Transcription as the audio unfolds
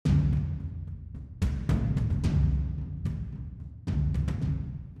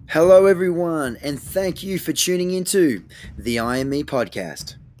Hello, everyone, and thank you for tuning into the I Am Me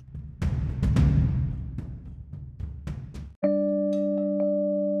podcast.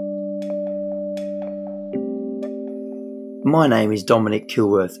 My name is Dominic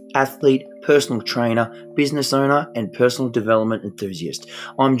Kilworth, athlete, personal trainer, business owner, and personal development enthusiast.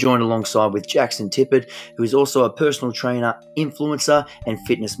 I'm joined alongside with Jackson Tippett, who is also a personal trainer, influencer, and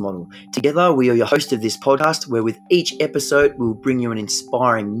fitness model. Together, we are your host of this podcast, where with each episode, we'll bring you an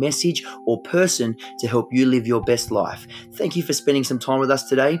inspiring message or person to help you live your best life. Thank you for spending some time with us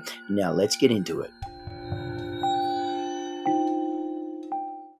today. Now, let's get into it.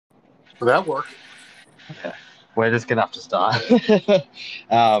 Will that work? We're just gonna have to start.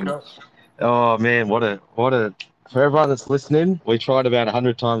 Oh man, what a for everyone that's listening, we tried about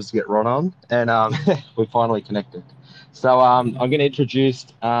 100 times to get Ron on, and we finally connected. So I'm going to introduce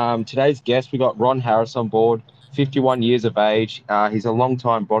today's guest. We got Ron Harris on board, 51 years of age. He's a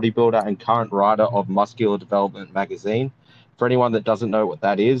long-time bodybuilder and current writer of Muscular Development magazine. For anyone that doesn't know what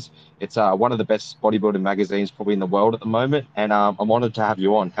that is, it's one of the best bodybuilding magazines probably in the world at the moment. And I'm honored to have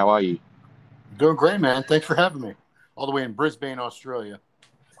you on. How are you? Doing great, man. Thanks for having me. All the way in Brisbane, Australia.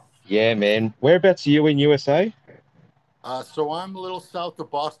 Yeah, man. Whereabouts are you in USA? So I'm a little south of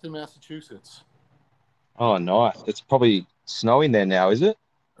Boston, Massachusetts. Oh, nice. It's probably snowing there now, is it?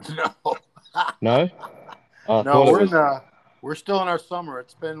 No. No? I No, thought it was. we're still in our summer.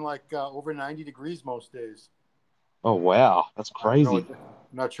 It's been like over 90 degrees most days. Oh, wow. That's I don't know crazy. I'm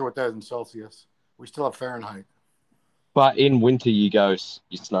not sure what that is in Celsius. We still have Fahrenheit. But in winter, you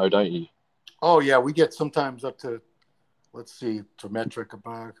snow, don't you? Oh, yeah. We get sometimes up to, let's see, to metric.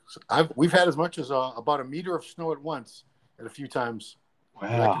 We've had as much as about a meter of snow at once at a few times.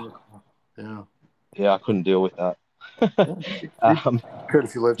 Wow. Yeah. Yeah, I couldn't deal with that. Good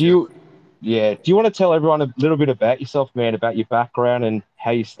if you lived Do here. do you want to tell everyone a little bit about yourself, man, about your background and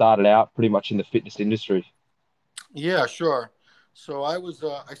how you started out pretty much in the fitness industry? Yeah, sure. So I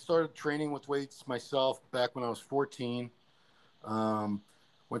started training with weights myself back when I was 14.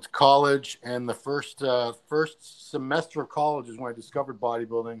 Went to college, and the first semester of college is when I discovered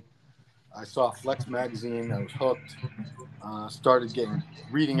bodybuilding. I saw Flex magazine. I was hooked. Started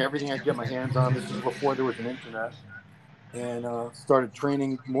reading everything I could get my hands on. This was before there was an internet, and started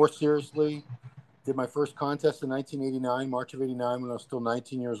training more seriously. Did my first contest in 1989, March of '89, when I was still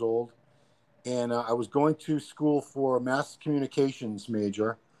 19 years old. And I was going to school for a mass communications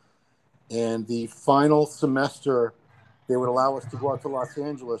major. And the final semester, they would allow us to go out to Los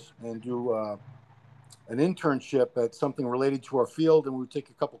Angeles and do an internship at something related to our field, and we would take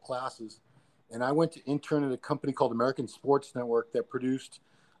a couple classes. And I went to intern at a company called American Sports Network that produced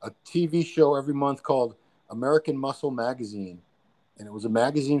a TV show every month called American Muscle Magazine. And it was a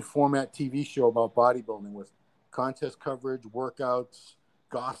magazine format TV show about bodybuilding with contest coverage, workouts,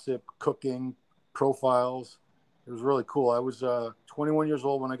 gossip, cooking, profiles. It was really cool. I was 21 years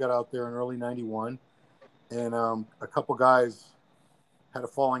old when I got out there in early '91, and a couple guys had a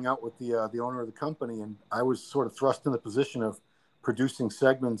falling out with the owner of the company, and I was sort of thrust in the position of producing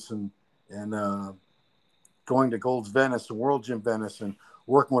segments and going to Gold's Venice and World Gym Venice and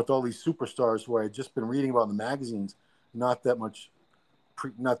working with all these superstars who I had just been reading about in the magazines not that much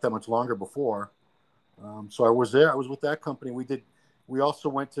longer before. So I was there. I was with that company. We also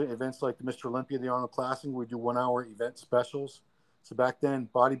went to events like the Mr. Olympia, the Arnold Classic. We do 1 hour event specials. So back then,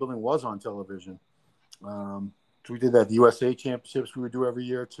 bodybuilding was on television. So we did that. The USA Championships we would do every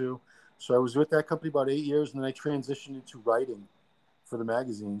year too. So I was with that company about 8 years, and then I transitioned into writing for the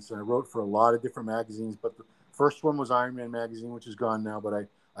magazines. And I wrote for a lot of different magazines, but the first one was Ironman magazine, which is gone now, but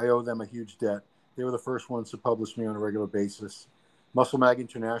I owe them a huge debt. They were the first ones to publish me on a regular basis. Muscle Mag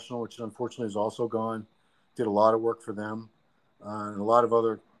International, which unfortunately is also gone, did a lot of work for them, and a lot of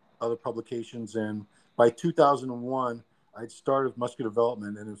other publications. And by 2001, I'd started Muscular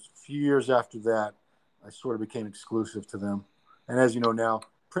Development, and a few years after that, I sort of became exclusive to them. And as you know now,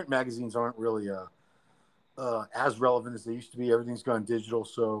 print magazines aren't really as relevant as they used to be. Everything's gone digital,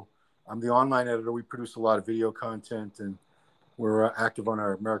 so I'm the online editor. We produce a lot of video content, and we're active on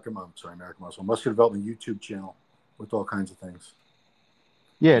our American Muscle Muscular Development YouTube channel with all kinds of things.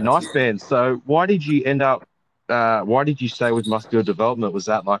 Yeah, nice, man. So why did you why did you stay with Muscular Development? Was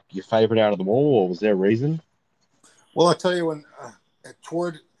that like your favorite out of them all, or was there a reason? Well, I'll tell you, when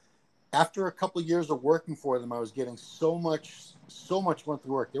after a couple of years of working for them, I was getting so much monthly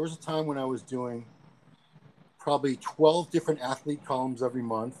work. There was a time when I was doing probably 12 different athlete columns every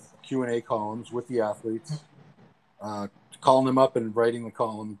month, Q&A columns with the athletes, calling them up and writing the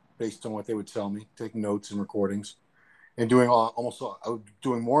column based on what they would tell me, taking notes and recordings, and doing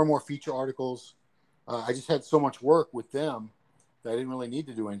more and more feature articles. I just had so much work with them that I didn't really need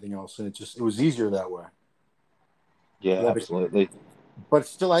to do anything else, and it was easier that way. Yeah, absolutely. But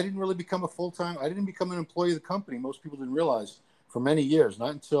still, I didn't really become I didn't become an employee of the company. Most people didn't realize for many years,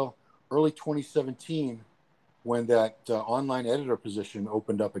 not until early 2017, when that online editor position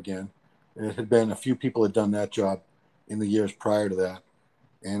opened up again. And it had been a few people had done that job in the years prior to that.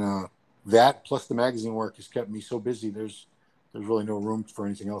 And that plus the magazine work has kept me so busy. There's really no room for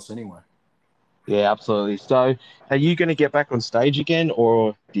anything else anyway. Yeah, absolutely. So, are you going to get back on stage again,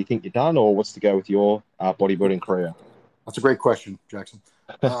 or do you think you're done, or what's to go with your bodybuilding career? That's a great question, Jackson.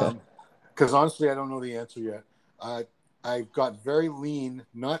 Because honestly, I don't know the answer yet. I got very lean,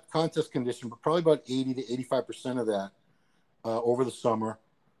 not contest condition, but probably about 80 to 85% of that over the summer.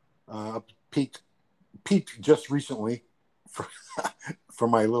 Peaked just recently for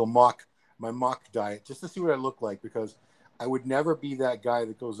my mock diet, just to see what I look like, because I would never be that guy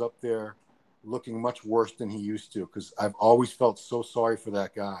that goes up there looking much worse than he used to, because I've always felt so sorry for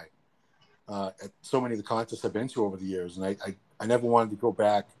that guy at so many of the contests I've been to over the years. And I never wanted to go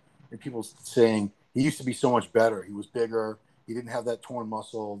back and people saying he used to be so much better. He was bigger. He didn't have that torn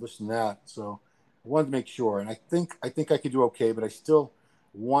muscle, this and that. So I wanted to make sure. And I think I could do okay, but I still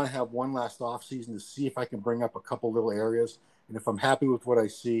want to have one last off season to see if I can bring up a couple little areas. And if I'm happy with what I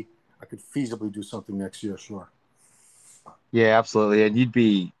see, I could feasibly do something next year. Sure. Yeah, absolutely. And you'd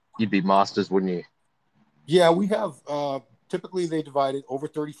be masters, wouldn't you? Yeah, we have typically they divide it over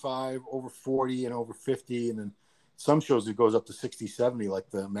 35, over 40, and over 50. And then some shows it goes up to 60, 70, like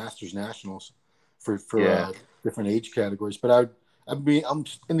the Masters Nationals for different age categories. But I'm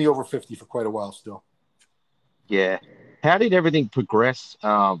in the over 50 for quite a while still. Yeah. How did everything progress?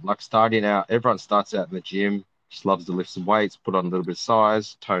 Like starting out, everyone starts out in the gym, just loves to lift some weights, put on a little bit of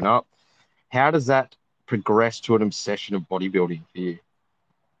size, tone up. How does that progress to an obsession of bodybuilding for you?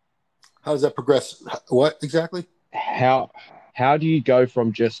 How does that progress? What exactly? How do you go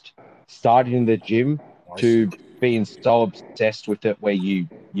from just starting in the gym to being so obsessed with it where you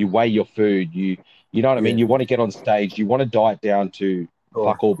weigh your food, you know what I mean? You want to get on stage, you want to diet down to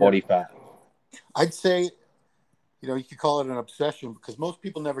fuck all body fat. I'd say, you could call it an obsession, because most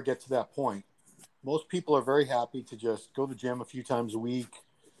people never get to that point. Most people are very happy to just go to the gym a few times a week.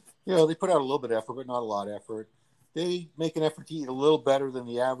 They put out a little bit of effort, but not a lot of effort. They make an effort to eat a little better than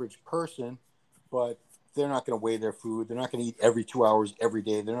the average person, but they're not going to weigh their food. They're not going to eat every 2 hours every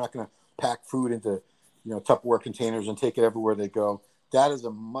day. They're not going to pack food into, Tupperware containers and take it everywhere they go. That is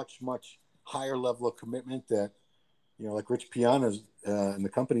a much, much higher level of commitment that, like Rich Piana's and the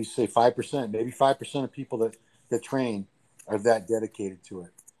companies say 5%, maybe 5% of people that train are that dedicated to it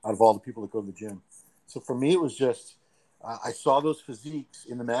out of all the people that go to the gym. So for me, it was just, I saw those physiques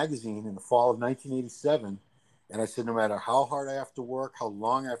in the magazine in the fall of 1987. And I said, no matter how hard I have to work, how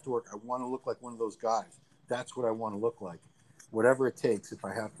long I have to work, I want to look like one of those guys. That's what I want to look like, whatever it takes if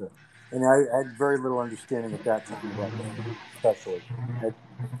I have to. And I had very little understanding at that time about that, especially. I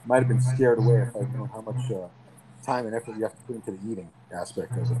might have been scared away if I'd known how much time and effort you have to put into the eating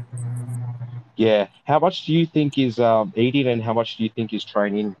aspect of it. Yeah. How much do you think is eating, and how much do you think is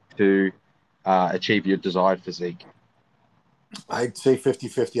training to achieve your desired physique? I'd say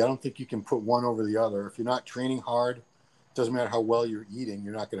 50-50. I don't think you can put one over the other. If you're not training hard, it doesn't matter how well you're eating,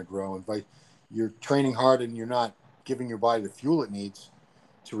 you're not going to grow. And if you're training hard and you're not giving your body the fuel it needs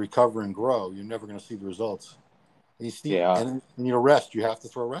to recover and grow, you're never going to see the results. And rest. You have to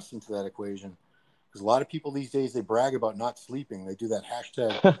throw rest into that equation, because a lot of people these days, they brag about not sleeping. They do that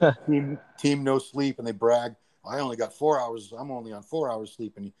hashtag team no sleep, and they brag, I only got 4 hours. I'm only on 4 hours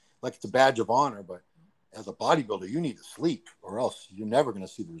sleep, and like it's a badge of honor. But as a bodybuilder, you need to sleep, or else you're never going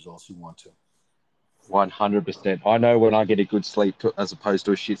to see the results you want to. 100%. I know when I get a good sleep as opposed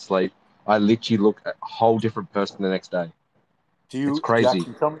to a shit sleep, I literally look a whole different person the next day. It's crazy.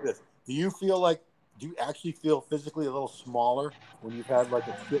 Jackson, tell me this. Do you actually feel physically a little smaller when you've had like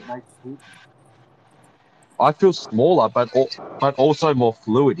a shit night's sleep? I feel smaller, but also more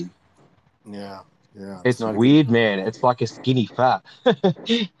fluidy. Yeah. It's weird, man. It's like a skinny fat.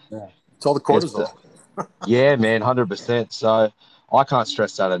 Yeah. It's all the cortisol. Yeah, man, 100%. So I can't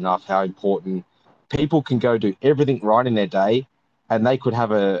stress that enough, how important people can go do everything right in their day, and they could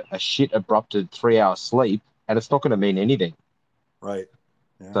have a shit abrupted 3 hour sleep, and it's not going to mean anything. Right.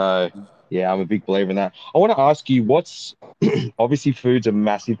 Yeah. So, yeah, I'm a big believer in that. I want to ask you, obviously food's a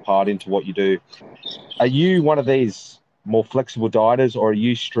massive part into what you do. Are you one of these more flexible dieters, or are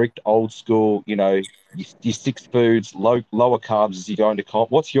you strict old school, you six foods, lower carbs as you go into comp?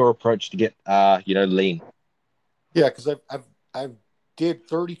 What's your approach to get, lean? Yeah, because I've did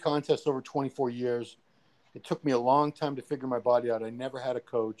 30 contests over 24 years. It took me a long time to figure my body out. I never had a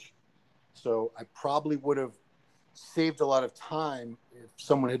coach, so I probably would have saved a lot of time if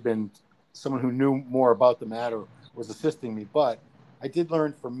someone who knew more about the matter was assisting me. But I did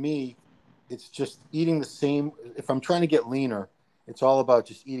learn, for me, it's just eating the same. If I'm trying to get leaner, it's all about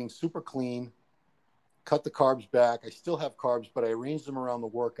just eating super clean, cut the carbs back. I still have carbs, but I arrange them around the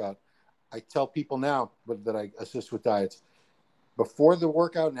workout. I tell people now that I assist with diets, before the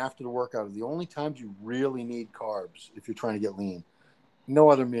workout and after the workout are the only times you really need carbs if you're trying to get lean. No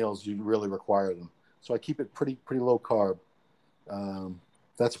other meals you really require them. So I keep it pretty low carb.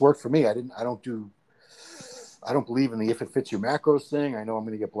 That's worked for me. I don't believe in the if it fits your macros thing. I know I'm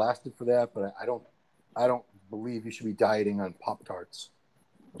going to get blasted for that, but I don't believe you should be dieting on Pop-Tarts.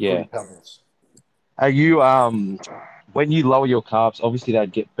 Yeah. Pebbles. Are you when you lower your carbs, obviously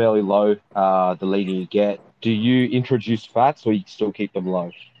they'd get fairly low, the leaner you get. Do you introduce fats or you still keep them low?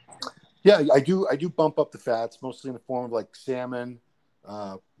 Yeah, I do bump up the fats, mostly in the form of like salmon,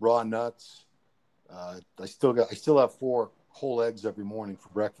 raw nuts. I still have 4 whole eggs every morning for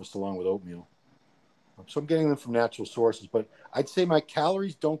breakfast along with oatmeal. So I'm getting them from natural sources, but I'd say my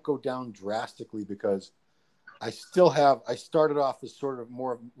calories don't go down drastically because I started off as sort of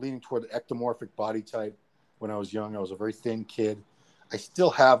more leaning toward the ectomorphic body type when I was young. I was a very thin kid. I still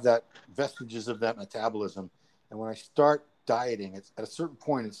have that vestiges of that metabolism. And when I start dieting, it's at a certain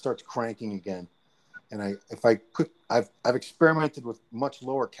point, it starts cranking again. And I've experimented with much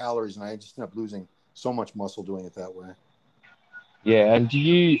lower calories and I just end up losing so much muscle doing it that way. Yeah. And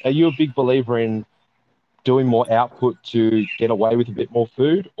are you a big believer in doing more output to get away with a bit more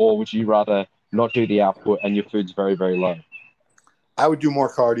food, or would you rather not do the output and your food's very, very low? I would do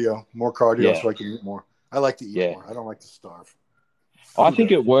more cardio Yeah. so I can eat more. I like to eat Yeah. more. I don't like to starve. I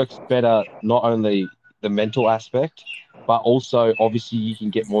think it works better, not only the mental aspect, but also obviously you can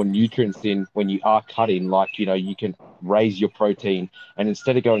get more nutrients in when you are cutting. Like, you can raise your protein, and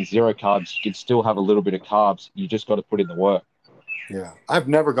instead of going zero carbs, you can still have a little bit of carbs. You just got to put in the work. Yeah. I've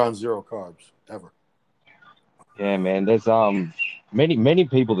never gone zero carbs ever. Yeah, man. There's many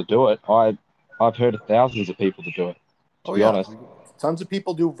people that do it. I've heard of thousands of people that do it, to be honest. Tons of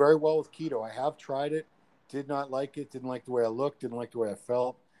people do very well with keto. I have tried it, did not like it, didn't like the way I looked, didn't like the way I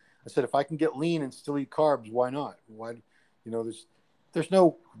felt. I said, if I can get lean and still eat carbs, why not? There's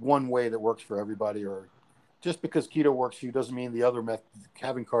no one way that works for everybody, or just because keto works for you doesn't mean the other method,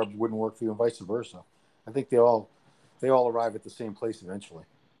 having carbs, wouldn't work for you, and vice versa. I think they all arrive at the same place eventually.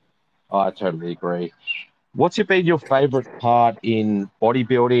 I totally agree. What's been your favorite part in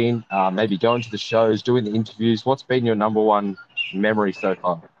bodybuilding? Maybe going to the shows, doing the interviews. What's been your number one memory so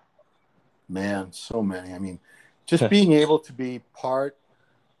far? Man, so many. I mean, just being able to be part,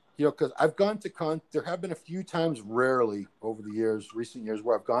 because I've gone to there have been a few times, rarely over the recent years,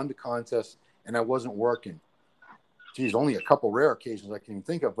 where I've gone to contests and I wasn't working. Geez, only a couple rare occasions I can even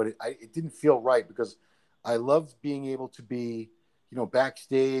think of, but it didn't feel right because I loved being able to be,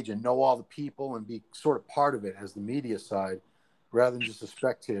 backstage and know all the people and be sort of part of it as the media side rather than just a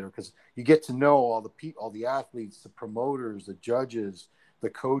spectator, because you get to know all the people, all the athletes, the promoters, the judges, the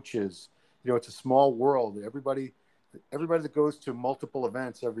coaches. It's a small world. Everybody that goes to multiple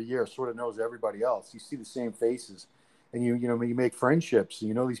events every year sort of knows everybody else. You see the same faces and you make friendships and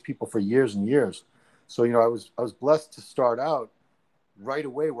you know these people for years and years. So, I was blessed to start out right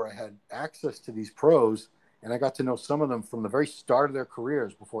away where I had access to these pros. And I got to know some of them from the very start of their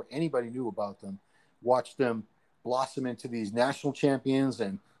careers before anybody knew about them, watched them blossom into these national champions.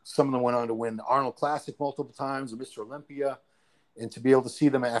 And some of them went on to win the Arnold Classic multiple times, and Mr. Olympia. And to be able to see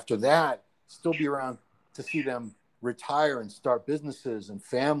them after that, still be around to see them retire and start businesses and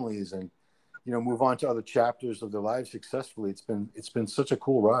families and, move on to other chapters of their lives successfully. It's been such a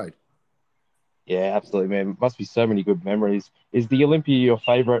cool ride. Yeah, absolutely, man. Must be so many good memories. Is the Olympia your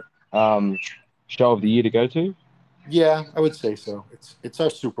favorite show of the year to go to? Yeah, I would say so. It's our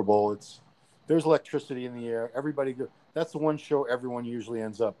Super Bowl. There's electricity in the air. That's the one show everyone usually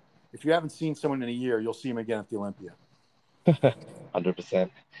ends up. If you haven't seen someone in a year, you'll see them again at the Olympia. 100%.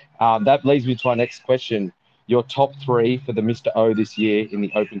 That leads me to our next question. Your top 3 for the Mr. O this year in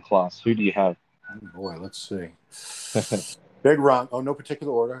the open class. Who do you have? Oh boy, let's see. Big Ram. Oh, no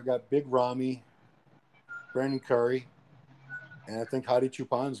particular order. I got Big Ramy, Brandon Curry, and I think Hadi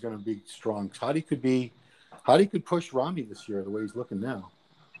Choopan is going to be strong. Hadi could push Ramy this year the way he's looking now.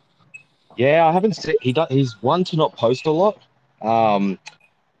 Yeah, I haven't seen. He's one to not post a lot,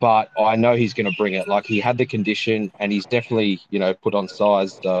 but I know he's going to bring it. Like, he had the condition, and he's definitely put on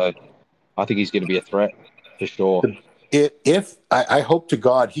size. So I think he's going to be a threat for sure. If I hope to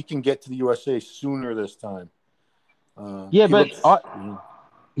God he can get to the USA sooner this time. I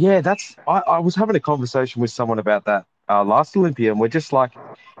was having a conversation with someone about that last Olympia, and we're just like,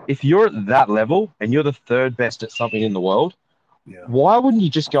 if you're at that level and you're the third best at something in the world, Yeah. why wouldn't you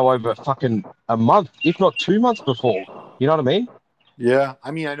just go over fucking a month, if not 2 months before? You know what I mean? Yeah.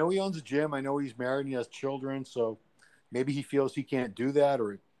 I mean, I know he owns a gym. I know he's married and he has children. So maybe he feels he can't do that,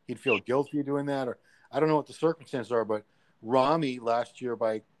 or he'd feel guilty doing that. Or I don't know what the circumstances are. But Rami last year,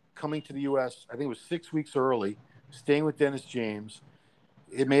 by coming to the U.S., I think it was 6 weeks early, staying with Dennis James,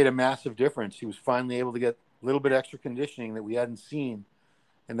 it made a massive difference. He was finally able to get a little bit extra conditioning that we hadn't seen,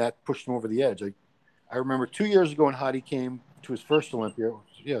 and that pushed him over the edge. I remember 2 years ago when Hadi came to his first Olympia.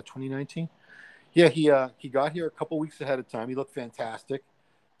 Yeah, 2019. Yeah, he got here a couple weeks ahead of time. He looked fantastic.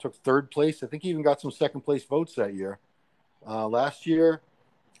 Took third place. I think he even got some second place votes that year. Last year,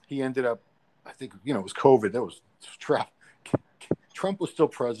 he ended up. I think it was COVID. That was Trump. Trump was still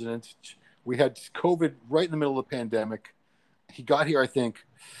president. We had COVID right in the middle of the pandemic. He got here, I think,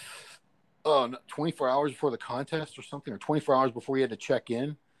 24 hours before the contest or something, or 24 hours before he had to check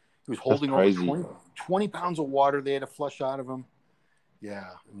in. He was That's holding over crazy. 20 pounds of water they had to flush out of him. Yeah,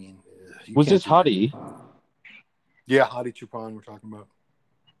 I mean, you Was can't this do that. Huddy? Yeah, Hadi Chupan we're talking about.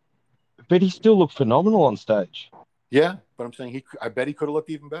 But he still looked phenomenal on stage. Yeah, but I'm saying I bet he could have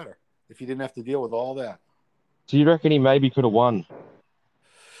looked even better if he didn't have to deal with all that. So you reckon he maybe could have won?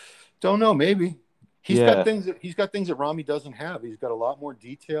 Don't know, maybe. He's got Yeah, things that Rami doesn't have. He's got a lot more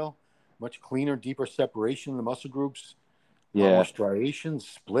detail, much cleaner, deeper separation in the muscle groups, a lot more yeah. striations,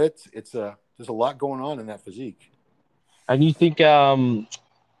 splits. There's a lot going on in that physique. And you think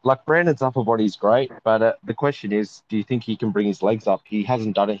like Brandon's upper body's great, but the question is, do you think he can bring his legs up? He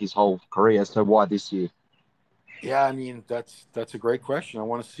hasn't done it his whole career, so why this year? Yeah, I mean that's a great question. I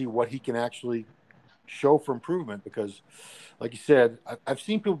want to see what he can actually show for improvement because, like you said, I've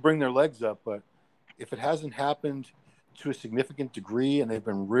seen people bring their legs up, but if it hasn't happened to a significant degree and they've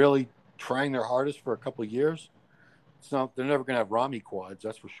been really trying their hardest for a couple of years, they're never going to have Rami quads,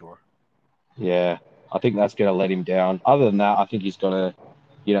 that's for sure. Yeah, I think that's going to let him down. Other than that, I think he's got to,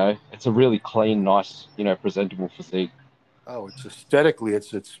 it's a really clean, nice, presentable physique. Oh, it's aesthetically,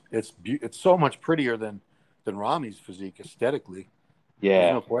 it's so much prettier than Rami's physique aesthetically.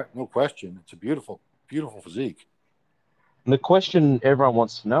 There's Yeah. no question. It's a beautiful physique. And the question everyone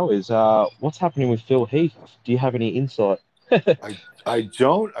wants to know is, what's happening with Phil Heath? Do you have any insight? I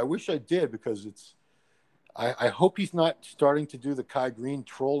don't. I wish I did because I hope he's not starting to do the Kai Green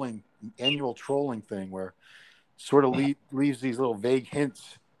annual trolling thing where sort of leaves these little vague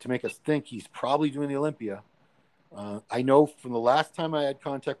hints to make us think he's probably doing the Olympia. I know from the last time I had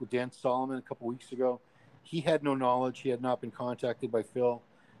contact with Dan Solomon a couple weeks ago, he had no knowledge. He had not been contacted by Phil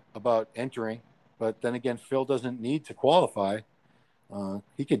about entering. But then again, Phil doesn't need to qualify.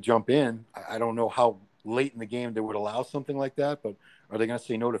 He could jump in. I don't know how late in the game they would allow something like that, but are they going to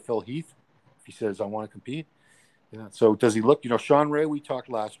say no to Phil Heath if he says, I want to compete? Yeah. So does he look, Sean Ray, we talked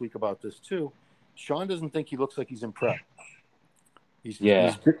last week about this too. Sean doesn't think he looks like he's in prep.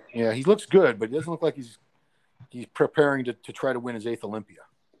 Yeah. He looks good, but he doesn't look like he's preparing to try to win his 8th Olympia.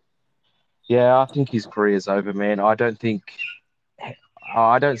 Yeah, I think his career's over, man. I don't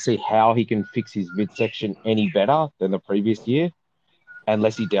see how he can fix his midsection any better than the previous year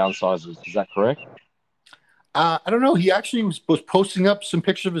unless he downsizes. Is that correct? I don't know. He actually was posting up some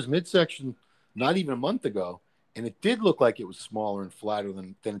pictures of his midsection not even a month ago, and it did look like it was smaller and flatter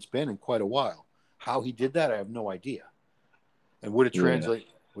than it's been in quite a while. How he did that, I have no idea. And would it translate?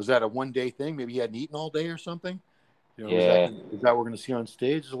 Was that a one-day thing? Maybe he hadn't eaten all day or something? Yeah. Is that what we're going to see on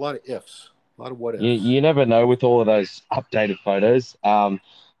stage? There's a lot of ifs, a lot of what ifs. You never know with all of those updated photos.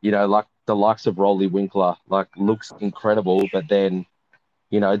 Like the likes of Rolly Winkler, like looks incredible, but then,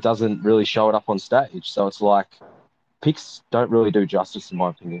 it doesn't really show it up on stage. So it's like pics don't really do justice, in my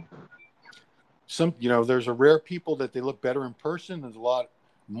opinion. There's a rare people that they look better in person. There's a lot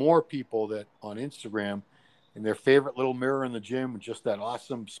more people that on Instagram in their favorite little mirror in the gym with just that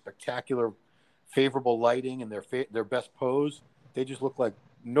awesome, spectacular, favorable lighting and their best pose. They just look like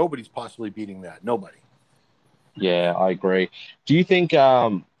nobody's possibly beating that. Nobody. Yeah, I agree. Do you think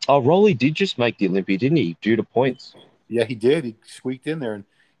Rolly did just make the Olympia, didn't he, due to points? Yeah, he did. He squeaked in there, and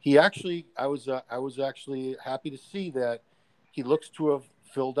he actually, I was actually happy to see that he looks to have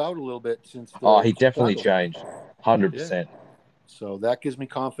filled out a little bit since. He definitely changed, 100%. Yeah. So that gives me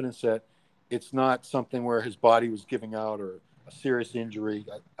confidence that it's not something where his body was giving out or a serious injury.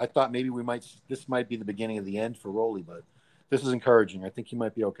 I thought maybe this might be the beginning of the end for Rolly, but this is encouraging. I think he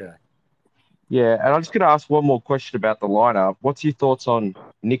might be okay. Yeah, and I'm just going to ask one more question about the lineup. What's your thoughts on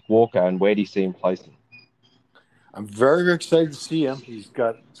Nick Walker and where do you see him placing? I'm very, very excited to see him. He's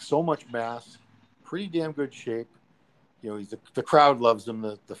got so much mass, pretty damn good shape. He's the crowd loves him.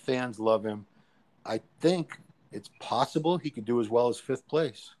 The fans love him. I think it's possible he could do as well as fifth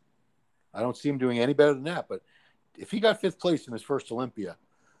place. I don't see him doing any better than that. But if he got fifth place in his first Olympia,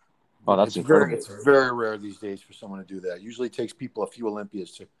 that's incredible. It's very rare these days for someone to do that. Usually it takes people a few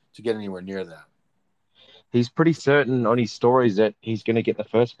Olympias to get anywhere near that. He's pretty certain on his stories that he's going to get the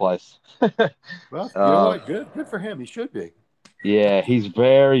first place. Well, you know what? Good for him. He should be. Yeah, he's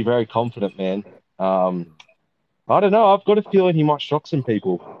very, very confident, man. I don't know. I've got a feeling he might shock some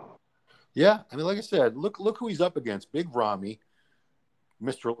people. Yeah, I mean, like I said, look who he's up against. Big Ramy,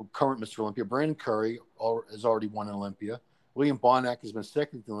 current Mr. Olympia. Brandon Curry has already won an Olympia. William Bonac has been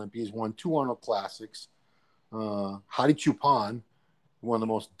second to Olympia. He's won 2 Arnold Classics. Hadi Choopan, one of the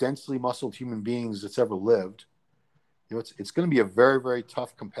most densely muscled human beings that's ever lived. You know, it's going to be a very, very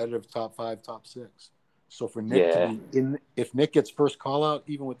tough, competitive top 5, top 6. So for Nick to be in, if Nick gets first call out,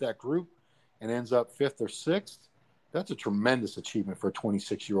 even with that group, and ends up 5th or 6th, that's a tremendous achievement for a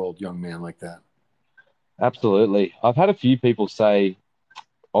 26-year-old young man like that. Absolutely. I've had a few people say,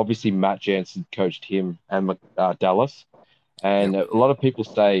 obviously Matt Jansen coached him and Dallas, and a lot of people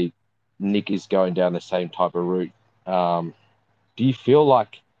say Nick is going down the same type of route. Do you feel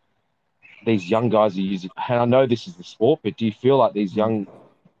like these young guys are using, and I know this is the sport, but do you feel like these young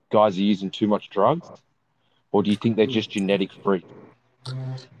guys are using too much drugs? Or do you think they're just genetic freaks?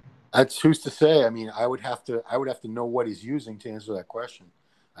 That's who's to say. I mean, I would have to know what he's using to answer that question.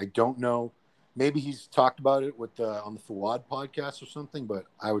 I don't know. Maybe he's talked about it with on the Fawad podcast or something, but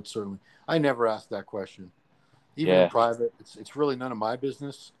I never asked that question. Even in private, it's really none of my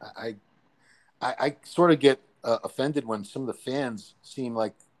business. I sort of get offended when some of the fans seem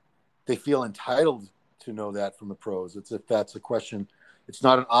like they feel entitled to know that from the pros. It's if that's a question. It's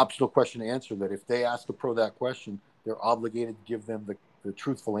not an optional question to answer. That if they ask a pro that question, they're obligated to give them the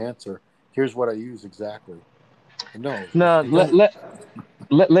truthful answer. Here's what I use exactly. No, let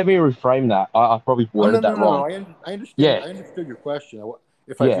me reframe that. I probably worded that wrong. No, I understand. Yeah. I understood your question.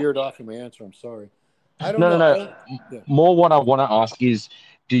 If I veered off in my answer, I'm sorry. I don't know. No. More what I want to ask is,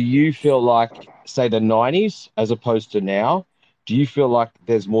 do you feel like, say, the 90s as opposed to now, do you feel like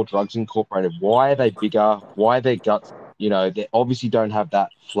there's more drugs incorporated? Why are they bigger? Why are their guts? You know, they obviously don't have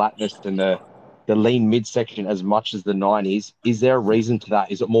that flatness and the lean midsection as much as the 90s. Is there a reason to that?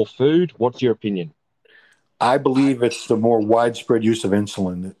 Is it more food? What's your opinion? I believe it's the more widespread use of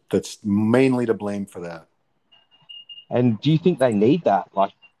insulin that's mainly to blame for that. And do you think they need that,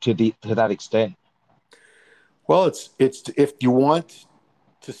 like to that extent? Well, it's if you want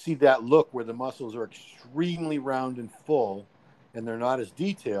to see that look where the muscles are extremely round and full, and they're not as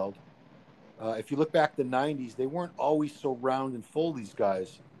detailed. If you look back to the 90s, they weren't always so round and full, these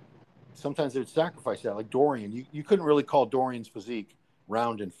guys. Sometimes they would sacrifice that, like Dorian. You couldn't really call Dorian's physique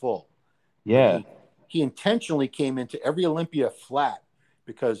round and full. Yeah. He intentionally came into every Olympia flat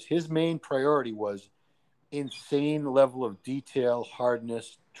because his main priority was insane level of detail,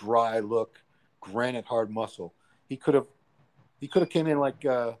 hardness, dry look, granite hard muscle. He could have came in like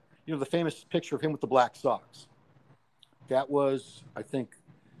the famous picture of him with the black socks. That was, I think,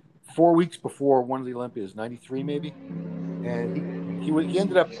 4 weeks before one of the Olympias, 93 maybe. And he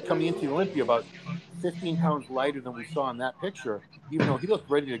ended up coming into the Olympia about 15 pounds lighter than we saw in that picture, even though he looked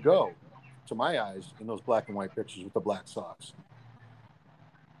ready to go, to my eyes, in those black and white pictures with the black socks.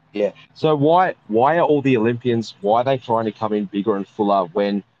 Yeah. So why are all the Olympians, why are they trying to come in bigger and fuller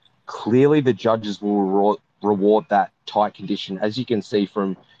when clearly the judges will reward that tight condition? As you can see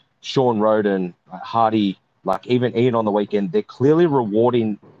from Sean Roden, Hardy, like even Ian on the weekend, they're clearly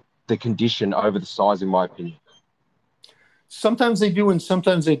rewarding the condition over the size, in my opinion. Sometimes they do and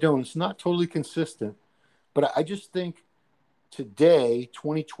sometimes they don't. It's not totally consistent. But I just think today,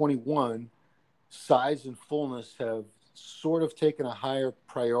 2021, size and fullness have sort of taken a higher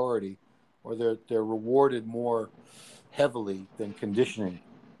priority, or they're rewarded more heavily than conditioning,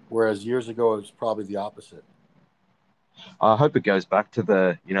 whereas years ago it was probably the opposite. I hope it goes back to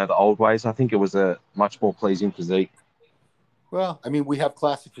the old ways. I think it was a much more pleasing physique. Well, I mean, we have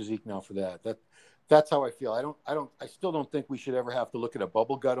classic physique now for that. That's how I feel. I still don't think we should ever have to look at a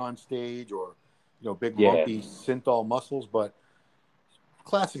bubble gut on stage or, big lumpy synthol muscles, but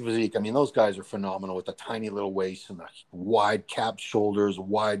classic physique. I mean, those guys are phenomenal with the tiny little waist and the wide capped shoulders,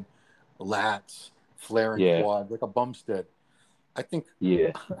 wide lats, flaring quad, like a Bumstead. I think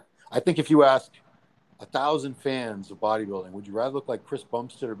if you ask 1,000 fans of bodybuilding, would you rather look like Chris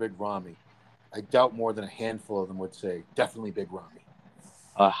Bumstead or Big Ramy? I doubt more than a handful of them would say definitely Big Ramy.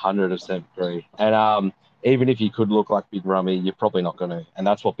 100% agree. And even if you could look like Big Ramy, you're probably not going to, and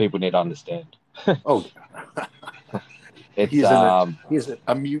that's what people need to understand. Oh, it's I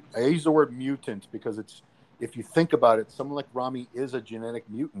use the word mutant because it's, if you think about it, someone like Ramy is a genetic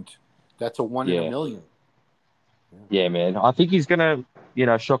mutant. That's a 1 in a million. Yeah, man. I think he's gonna,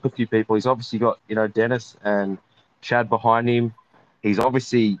 shock a few people. He's obviously got, Dennis and Chad behind him. He's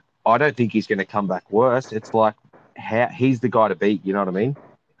obviously, I don't think he's gonna come back worse. It's like he's the guy to beat. You know what I mean?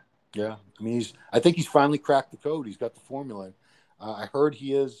 Yeah, I mean, I think he's finally cracked the code. He's got the formula. I heard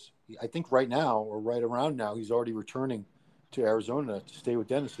he is. I think right now, or right around now, he's already returning to Arizona to stay with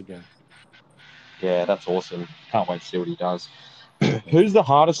Dennis again. Yeah, that's awesome. Can't wait to see what he does. Who's the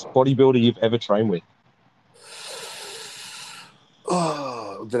hardest bodybuilder you've ever trained with,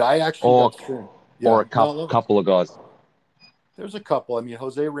 Oh, that I actually or got trained. or Yeah, a no, couple of guys? there's a couple. I mean,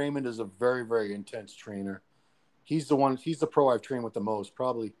 Jose Raymond is a very, very intense trainer. He's the one. He's the pro I've trained with the most.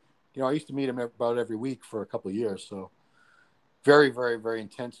 Probably, I used to meet him about every week for a couple of years. So very, very, very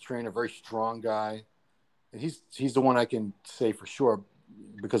intense trainer. Very strong guy. And he's the one I can say for sure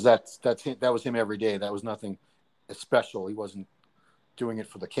because that's him, that was him every day. That was nothing special. He wasn't doing it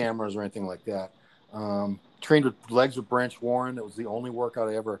for the cameras or anything like that. Trained with legs with Branch Warren. That was the only workout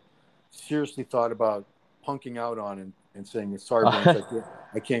I ever seriously thought about punking out on and saying, "Sorry, Branch,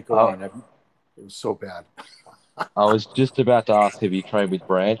 I can't go I, on." It was so bad. I was just about to ask if you trained with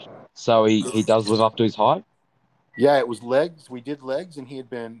Branch. So he does live up to his hype. Yeah, it was legs. We did legs, and he had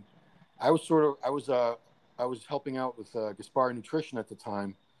been. I was helping out with Gaspar Nutrition at the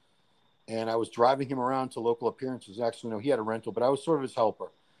time, and I was driving him around to local appearances. Actually, no, he had a rental, but I was sort of his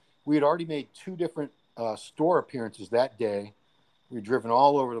helper. We had already made two different store appearances that day. We had driven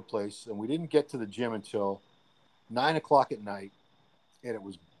all over the place, and we didn't get to the gym until 9 o'clock at night, and it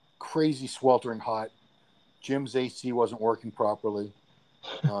was crazy sweltering hot. Jim's AC wasn't working properly,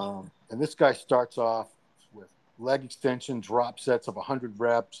 and this guy starts off with leg extension drop sets of 100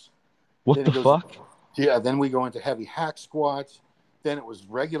 reps. What Then the he goes, fuck? yeah. Then we go into heavy hack squats. Then it was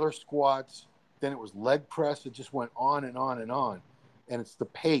regular squats. Then it was leg press. It just went on and on and on. And it's the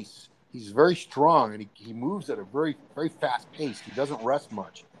pace. He's very strong and he moves at a very, very fast pace. He doesn't rest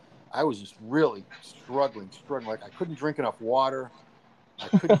much. I was just really struggling. Like I couldn't drink enough water. I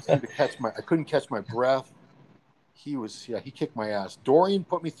couldn't catch my breath. He kicked my ass. Dorian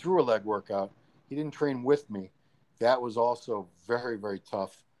put me through a leg workout. He didn't train with me. That was also very, very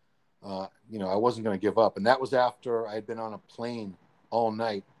tough. I wasn't going to give up. And that was after I had been on a plane all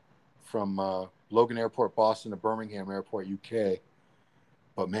night from Logan Airport, Boston to Birmingham Airport, UK.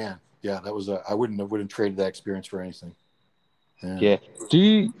 But man, yeah, I wouldn't trade that experience for anything. Yeah. Yeah. Do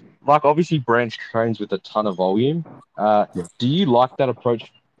you like obviously Branch trains with a ton of volume? Yeah. Do you like that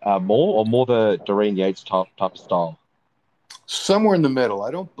approach more the Doreen Yates type of style? Somewhere in the middle.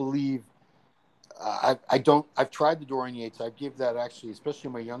 I don't believe I don't. I've tried the Dorian Yates. I gave that actually, especially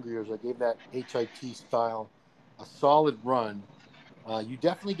in my younger years. I gave that HIT style a solid run. You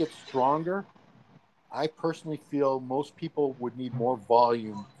definitely get stronger. I personally feel most people would need more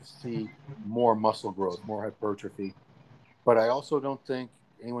volume to see more muscle growth, more hypertrophy. But I also don't think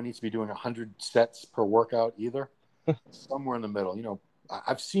anyone needs to be doing 100 sets per workout either. Somewhere in the middle.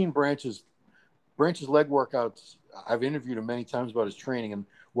 I've seen Branch's leg workouts. I've interviewed him many times about his training, and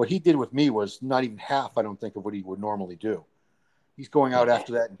what he did with me was not even half, I don't think, of what he would normally do. He's going out Yeah.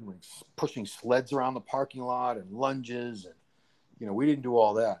 after that and doing, pushing sleds around the parking lot and lunges, and we didn't do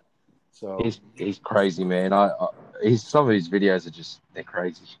all that. So He's crazy, man. He's some of his videos are just they're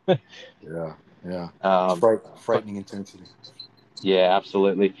crazy. yeah, yeah, Um, but frightening intensity. yeah,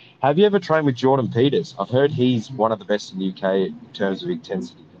 absolutely. Have you ever trained with Jordan Peters? I've heard he's one of the best in the UK in terms of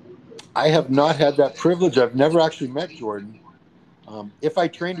intensity. I have not had that privilege. I've never actually met Jordan. If I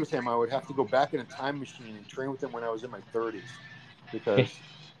trained with him, I would have to go back in a time machine and train with him when I was in my 30s, because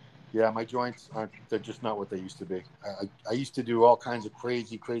yeah, my joints they're just not what they used to be. I used to do all kinds of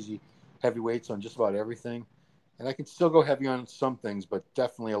crazy heavy weights on just about everything. And I can still go heavy on some things, but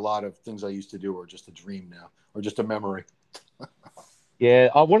definitely a lot of things I used to do are just a dream now or just a memory. Yeah,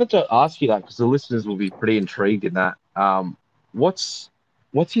 I wanted to ask you that because the listeners will be pretty intrigued in that. What's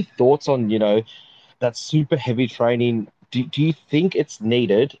what's your thoughts on, that super heavy training? Do you think it's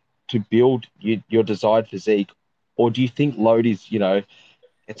needed to build your desired physique, or do you think load is,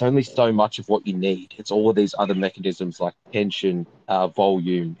 it's only so much of what you need? It's all of these other mechanisms like tension,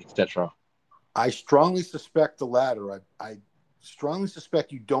 volume, etc. I strongly suspect the latter. I strongly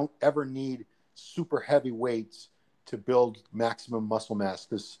suspect you don't ever need super heavy weights to build maximum muscle mass,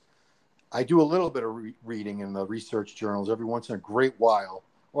 because I do a little bit of reading in the research journals every once in a great while,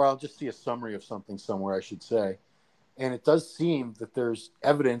 or I'll just see a summary of something somewhere, I should say. And it does seem that there's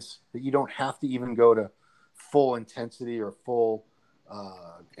evidence that you don't have to even go to full intensity or full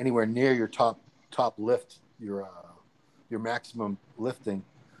anywhere near your top lift, your maximum lifting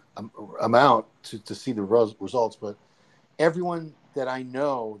amount to see the results. But everyone that I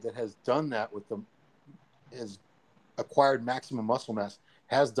know that has done that with them has acquired maximum muscle mass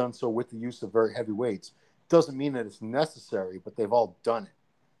has done so with the use of very heavy weights. Doesn't mean that it's necessary, but they've all done it.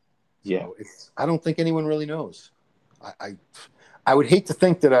 So I don't think anyone really knows. I would hate to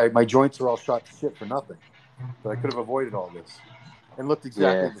think that my joints are all shot to shit for nothing, that I could have avoided all this and looked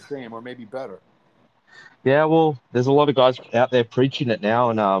exactly the same or maybe better. Yeah, well, there's a lot of guys out there preaching it now,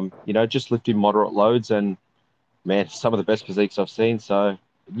 and just lifting moderate loads, and man, some of the best physiques I've seen. So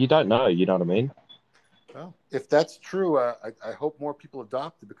you don't know, you know what I mean? Well, if that's true, I hope more people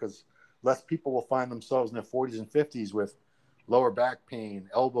adopt it, because less people will find themselves in their 40s and 50s with lower back pain,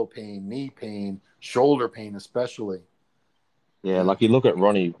 elbow pain, knee pain, shoulder pain, especially. Yeah, like you look at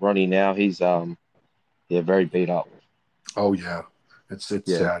Ronnie. Ronnie now, he's very beat up. Oh yeah, it's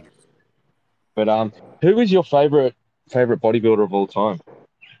sad. But who is your favorite bodybuilder of all time?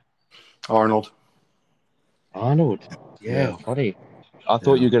 Arnold. Arnold. Yeah, funny. I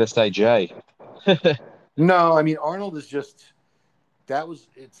thought you were going to say Jay. No, I mean, Arnold is just,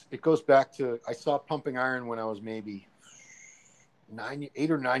 it goes back to, I saw Pumping Iron when I was maybe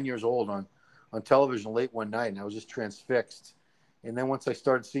 8 or 9 years old on television late one night, and I was just transfixed. And then once I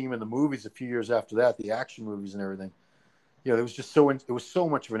started seeing him in the movies a few years after that, the action movies and everything, it was just it was so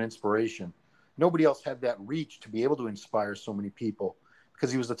much of an inspiration. Nobody else had that reach to be able to inspire so many people,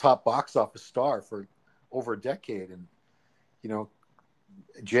 because he was the top box office star for over a decade. And,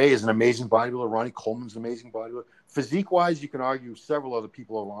 Jay is an amazing bodybuilder. Ronnie Coleman's an amazing bodybuilder. Physique-wise, you can argue several other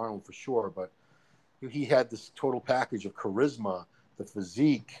people over Arnold for sure, but he had this total package of charisma, the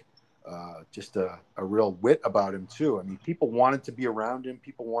physique, just a real wit about him too. I mean, people wanted to be around him.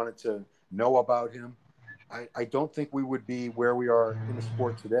 People wanted to know about him. I don't think we would be where we are in the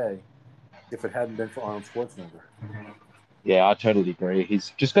sport today if it hadn't been for Arnold Schwarzenegger. Yeah, I totally agree.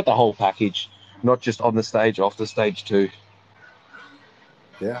 He's just got the whole package, not just on the stage, off the stage too.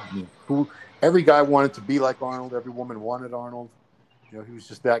 Yeah, I mean, every guy wanted to be like Arnold. Every woman wanted Arnold. He was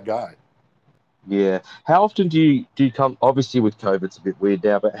just that guy. Yeah. How often do you come? Obviously, with COVID, it's a bit weird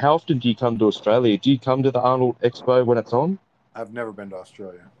now. But how often do you come to Australia? Do you come to the Arnold Expo when it's on? I've never been to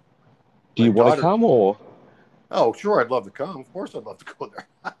Australia. Do you want to come, or? Oh, sure, I'd love to come. Of course, I'd love to go there.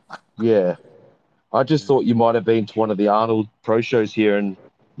 Yeah, I just thought you might have been to one of the Arnold Pro shows here, and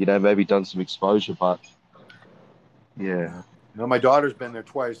maybe done some exposure. But yeah. No, my daughter's been there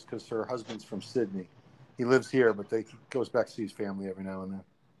twice because her husband's from Sydney. He lives here, but he goes back to see his family every now and then.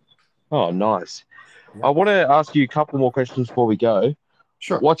 Oh, nice. Yeah. I want to ask you a couple more questions before we go.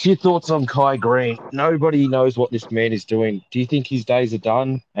 Sure. What's your thoughts on Kai Greene? Nobody knows what this man is doing. Do you think his days are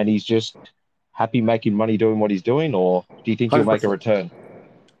done and he's just happy making money doing what he's doing, or do you think he'll make a return?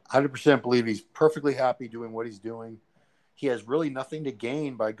 100% believe he's perfectly happy doing what he's doing. He has really nothing to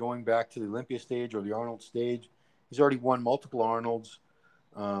gain by going back to the Olympia stage or the Arnold stage. He's already won multiple Arnolds.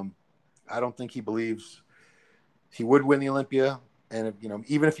 I don't think he believes he would win the Olympia. And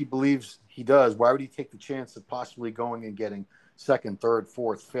even if he believes he does, why would he take the chance of possibly going and getting second, third,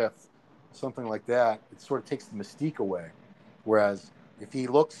 fourth, fifth, something like that? It sort of takes the mystique away. Whereas if he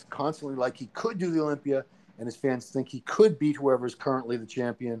looks constantly like he could do the Olympia and his fans think he could beat whoever is currently the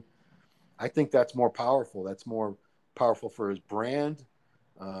champion, I think that's more powerful. That's more powerful for his brand,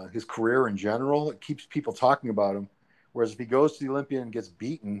 his career in general. It keeps people talking about him. Whereas if he goes to the Olympia and gets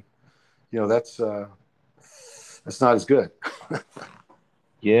beaten, that's not as good.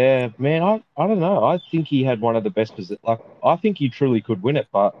 Yeah, man, I don't know. I think he had one of the best positions. Like, I think he truly could win it,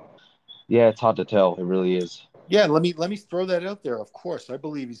 but yeah, it's hard to tell. It really is. Yeah, let me throw that out there. Of course, I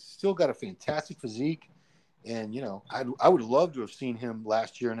believe he's still got a fantastic physique, and I would love to have seen him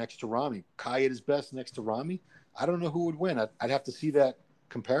last year next to Ramy. Kai at his best next to Ramy. I don't know who would win. I'd have to see that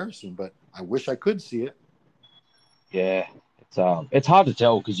comparison, but I wish I could see it. Yeah, it's hard to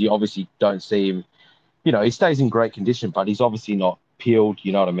tell because you obviously don't see him. He stays in great condition, but he's obviously not peeled,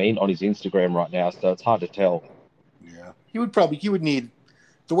 you know what I mean, on his Instagram right now, so it's hard to tell. Yeah. He would need,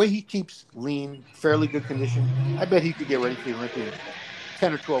 the way he keeps lean, fairly good condition, I bet he could get ready for the Olympia in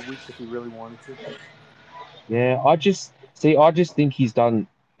 10 or 12 weeks if he really wanted to. Yeah, I just think he's done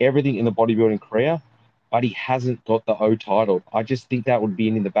everything in the bodybuilding career, but he hasn't got the O title. I just think that would be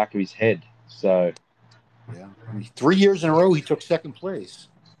in the back of his head. So yeah. I mean, 3 years in a row he took second place.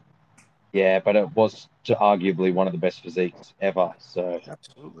 Yeah, but it was arguably one of the best physiques ever. So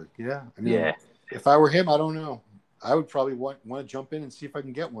absolutely, yeah. I mean, if I were him, I don't know. I would probably want to jump in and see if I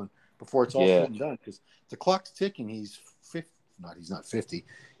can get one before it's all said and done, because the clock's ticking. He's 50. He's not 50.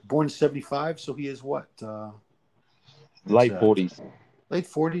 Born in 75, so he is what? Late 40s. Late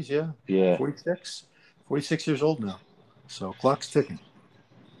 40s, yeah. Yeah. 46 years old now. So clock's ticking.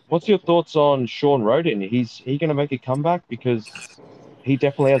 What's your thoughts on Sean Roden? Is he going to make a comeback? Because he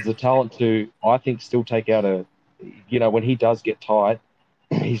definitely has the talent to, I think, still take out a when he does get tight,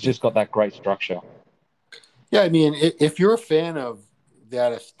 he's just got that great structure. Yeah, I mean, if you're a fan of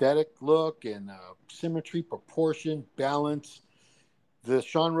that aesthetic look and symmetry, proportion, balance, the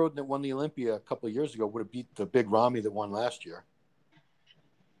Sean Roden that won the Olympia a couple of years ago would have beat the big Rami that won last year.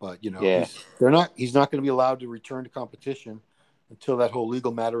 But Yeah. he's not going to be allowed to return to competition until that whole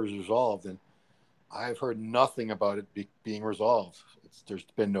legal matter is resolved. And I've heard nothing about it being resolved. There's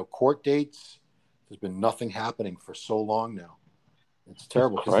been no court dates. There's been nothing happening for so long now. It's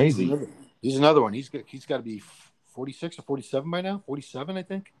terrible. That's crazy. He's another one. He's got to be 46 or 47 by now. 47, I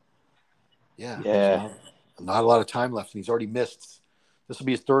think. Yeah. Yeah. Not a lot of time left, and he's already missed. This will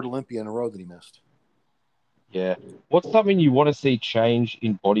be his third Olympia in a row that he missed. Yeah. What's something you want to see change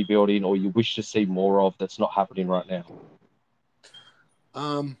in bodybuilding, or you wish to see more of that's not happening right now?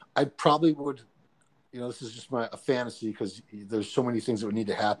 I probably would. This is just a fantasy because there's so many things that would need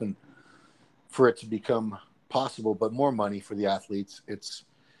to happen for it to become possible. But more money for the athletes. It's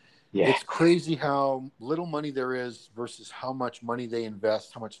crazy how little money there is versus how much money they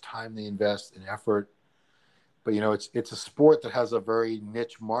invest, how much time they invest and effort. But it's a sport that has a very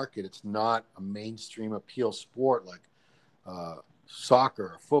niche market. It's not a mainstream appeal sport like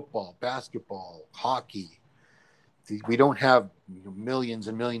soccer, football, basketball, hockey. We don't have millions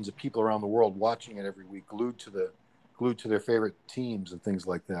and millions of people around the world watching it every week, glued to their favorite teams and things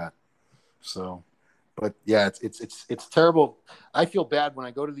like that. So, but yeah, it's terrible. I feel bad when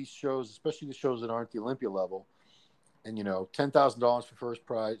I go to these shows, especially the shows that aren't the Olympia level, and $10,000 for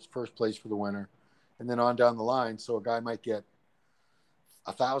first place for the winner. And then on down the line, so a guy might get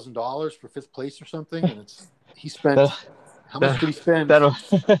 $1,000 for fifth place or something, and he spent. How much did he spend?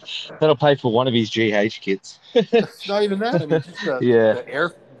 That'll pay for one of his GH kits. It's not even that. I mean, just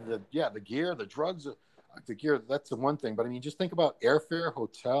the gear, the drugs, the gear. That's the one thing. But I mean, just think about airfare,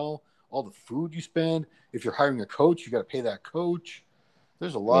 hotel, all the food you spend. If you're hiring a coach, you got to pay that coach.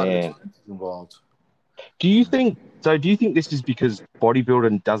 There's a lot of expenses involved. Do you think this is because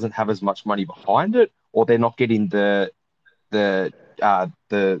bodybuilding doesn't have as much money behind it, or they're not getting the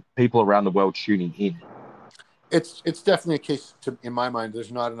people around the world tuning in? It's definitely a case in my mind.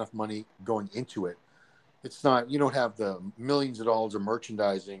 There's not enough money going into it. It's not. You don't have the millions of dollars of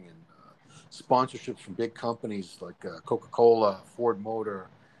merchandising and sponsorships from big companies like Coca-Cola, Ford Motor.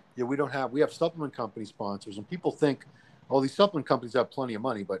 Yeah, we don't have. We have supplement company sponsors, and people think, oh, these supplement companies have plenty of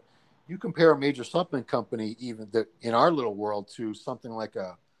money, but you compare a major supplement company, even that in our little world, to something like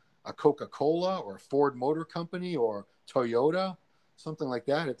a Coca-Cola or a Ford Motor Company or Toyota, something like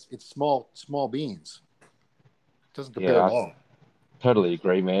that. It's small beans. It doesn't compare at all. Totally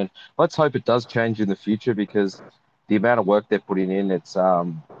agree, man. Let's hope it does change in the future because the amount of work they're putting in, it's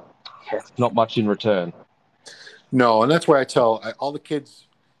not much in return. No, and that's why I tell all the kids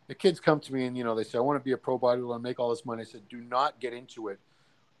come to me and they say, I want to be a pro bodybuilder and make all this money. I said, do not get into it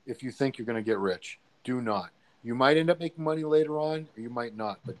if you think you're going to get rich. Do not. You might end up making money later on, or you might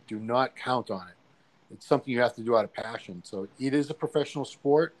not, but do not count on it. It's something you have to do out of passion. So it is a professional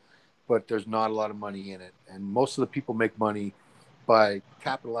sport, but there's not a lot of money in it. And most of the people make money by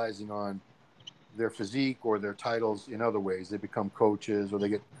capitalizing on their physique or their titles in other ways. They become coaches or they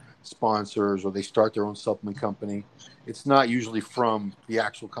get sponsors or they start their own supplement company. It's not usually from the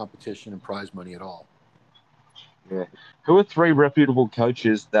actual competition and prize money at all. Yeah. Who are three reputable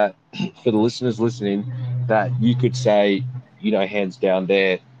coaches that, for the listeners listening, that you could say, hands down,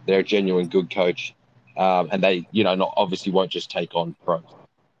 they're a genuine good coach, and they, not obviously won't just take on pros?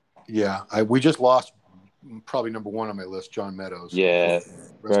 Yeah, we just lost probably number one on my list, John Meadows. Yeah,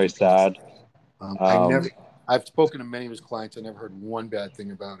 very sad. I've spoken to many of his clients. I never heard one bad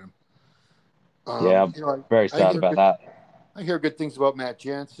thing about him. Very sad about that. I hear good things about Matt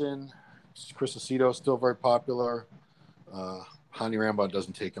Jansen. Chris Aceto, still very popular. Hani Rambod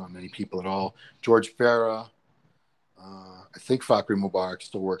doesn't take on many people at all. George Farah. I think Fakhri Mubarak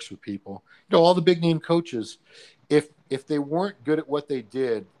still works with people. All the big name coaches, if they weren't good at what they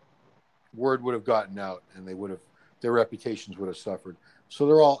did, word would have gotten out and their reputations would have suffered.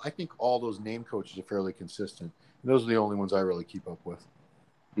 So I think all those name coaches are fairly consistent. And those are the only ones I really keep up with.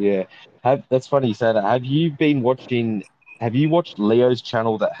 Yeah. That's funny you say that. Have you watched Leo's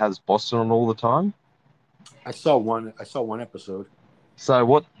channel that has Boston on all the time? I saw one episode. So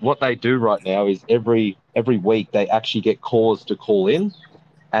what they do right now is every week they actually get callers to call in,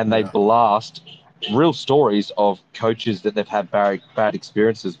 and they blast real stories of coaches that they've had bad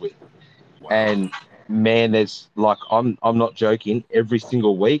experiences with. Wow. And man, there's I'm not joking, every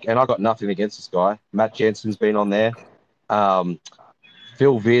single week, and I got nothing against this guy. Matt Jansen's been on there.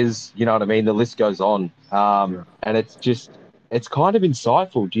 Phil Viz, you know what I mean? The list goes on. And it's kind of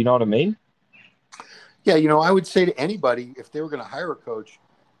insightful. Do you know what I mean? Yeah, I would say to anybody, if they were going to hire a coach,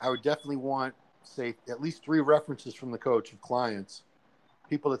 I would definitely want, say, at least 3 references from the coach of clients,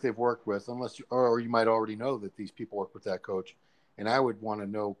 people that they've worked with, or you might already know that these people work with that coach. And I would want to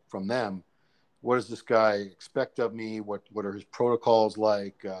know from them, what does this guy expect of me? What are his protocols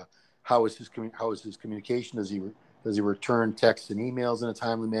like? How is his communication? Does he return texts and emails in a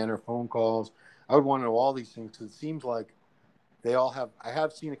timely manner? Phone calls? I would want to know all these things, because it seems like they all have. I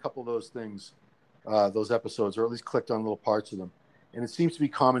have seen a couple of those things, those episodes, or at least clicked on little parts of them, and it seems to be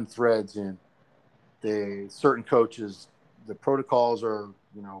common threads in the certain coaches. The protocols are,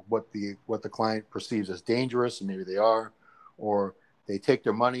 what the client perceives as dangerous, and maybe they are, or they take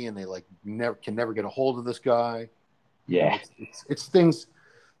their money and they like never get a hold of this guy. Yeah, It's things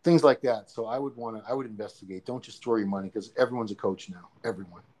like that. So I would investigate. Don't just throw your money, because everyone's a coach now.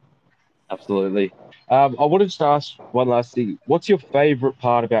 Everyone. absolutely. I wanted to ask one last thing. What's your favorite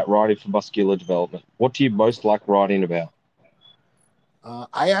part about writing for muscular development? What do you most like writing about?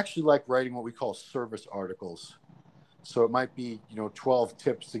 I actually like writing what we call service articles. So it might be, 12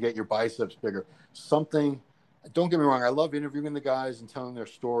 tips to get your biceps bigger. Something. Don't get me wrong. I love interviewing the guys and telling their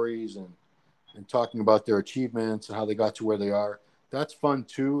stories, and talking about their achievements and how they got to where they are. That's fun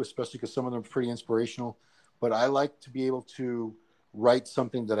too, especially because some of them are pretty inspirational. But I like to be able to write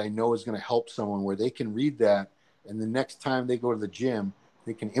something that I know is going to help someone, where they can read that, and the next time they go to the gym,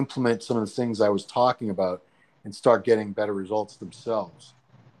 they can implement some of the things I was talking about and start getting better results themselves.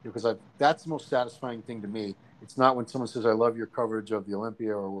 Because that's the most satisfying thing to me. It's not when someone says, "I love your coverage of the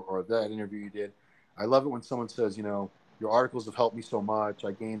Olympia," or that interview you did. I love it when someone says, "Your articles have helped me so much.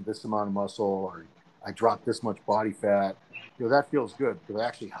 I gained this amount of muscle, or I dropped this much body fat." That feels good, because it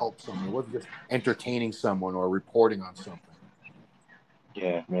actually helped someone. It wasn't just entertaining someone or reporting on something.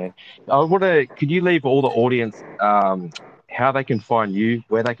 Yeah, man. Could you leave all the audience how they can find you,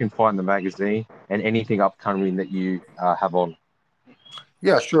 where they can find the magazine, and anything upcoming that you have on?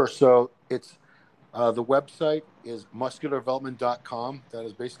 Yeah, sure. So it's the website is musculardevelopment.com. That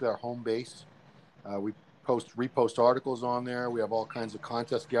is basically our home base. We repost articles on there. We have all kinds of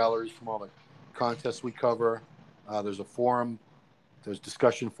contest galleries from all the contests we cover. There's a forum. There's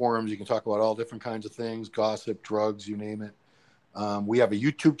discussion forums. You can talk about all different kinds of things, gossip, drugs, you name it. We have a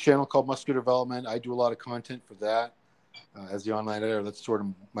YouTube channel called Muscular Development. I do a lot of content for that as the online editor. That's sort of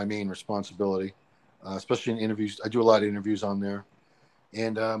my main responsibility, especially in interviews. I do a lot of interviews on there.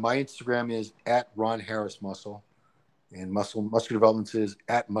 And my Instagram is at Ron Harris Muscle, and Muscular Development is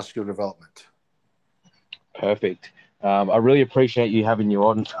at Muscular Development. Perfect. I really appreciate you having you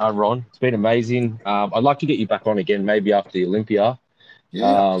on, Ron. It's been amazing. I'd like to get you back on again, maybe after the Olympia.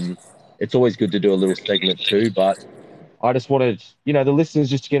 Yeah. It's always good to do a little segment too, but I just wanted, the listeners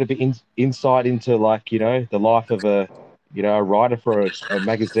just to get a bit insight into the life of a writer for a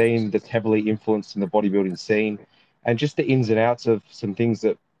magazine that's heavily influenced in the bodybuilding scene, and just the ins and outs of some things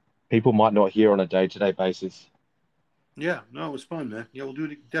that people might not hear on a day-to-day basis. Yeah. No, it was fun, man. Yeah, we'll do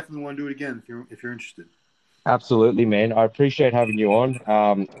it. Definitely want to do it again if you're interested. Absolutely, man. I appreciate having you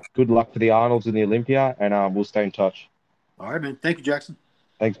on. Good luck for the Arnolds and the Olympia, and we'll stay in touch. All right, man. Thank you, Jackson.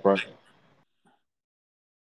 Thanks, bro.